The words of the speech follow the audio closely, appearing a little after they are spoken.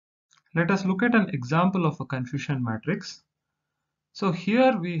Let us look at an example of a confusion matrix. So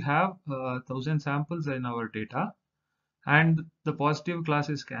here we have 1000 samples in our data, and the positive class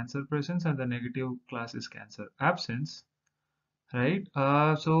is cancer presence and the negative class is cancer absence, right?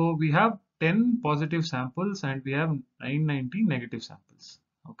 So we have 10 positive samples and we have 990 negative samples.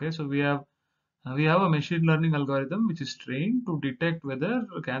 Okay, so we have a machine learning algorithm which is trained to detect whether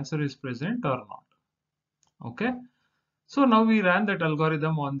cancer is present or not. Okay, so now we ran that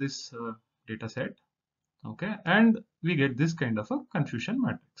algorithm on this data set. Okay, and we get this kind of a confusion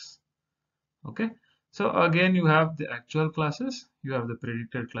matrix. Okay, so again you have the actual classes, you have the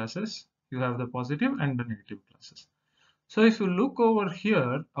predicted classes, you have the positive and the negative classes. So if you look over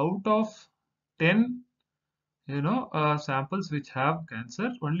here, out of 10 samples which have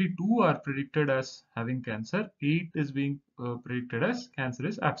cancer, only 2 are predicted as having cancer, 8 is being predicted as cancer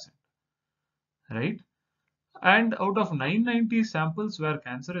is absent, right? And out of 990 samples where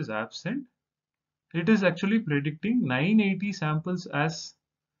cancer is absent, it is actually predicting 980 samples as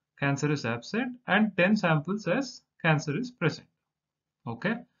cancer is absent and 10 samples as cancer is present.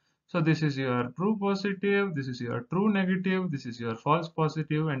 Okay, so this is your true positive, this is your true negative, this is your false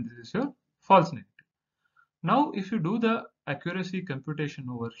positive, and this is your false negative. Now if you do the accuracy computation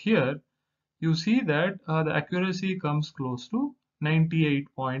over here, you see that the accuracy comes close to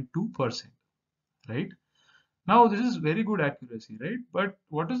 98.2%, right? Now this is very good accuracy, right? But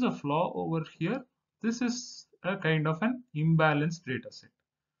what is the flaw over here? This is a kind of an imbalanced data set,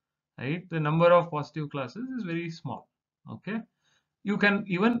 right? The number of positive classes is very small. Okay, you can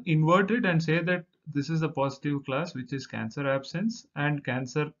even invert it and say that this is the positive class which is cancer absence and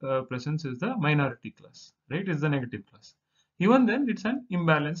cancer presence is the minority class, right? Is the negative class. Even then it's an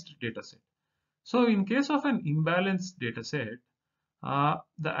imbalanced data set. So in case of an imbalanced data set,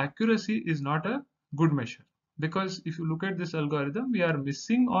 the accuracy is not a good measure, because if you look at this algorithm, we are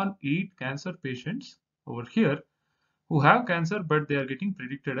missing on 8 cancer patients over here who have cancer, but they are getting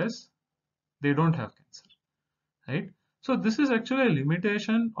predicted as they don't have cancer, right? So this is actually a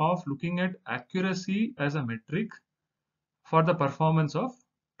limitation of looking at accuracy as a metric for the performance of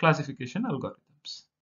classification algorithms.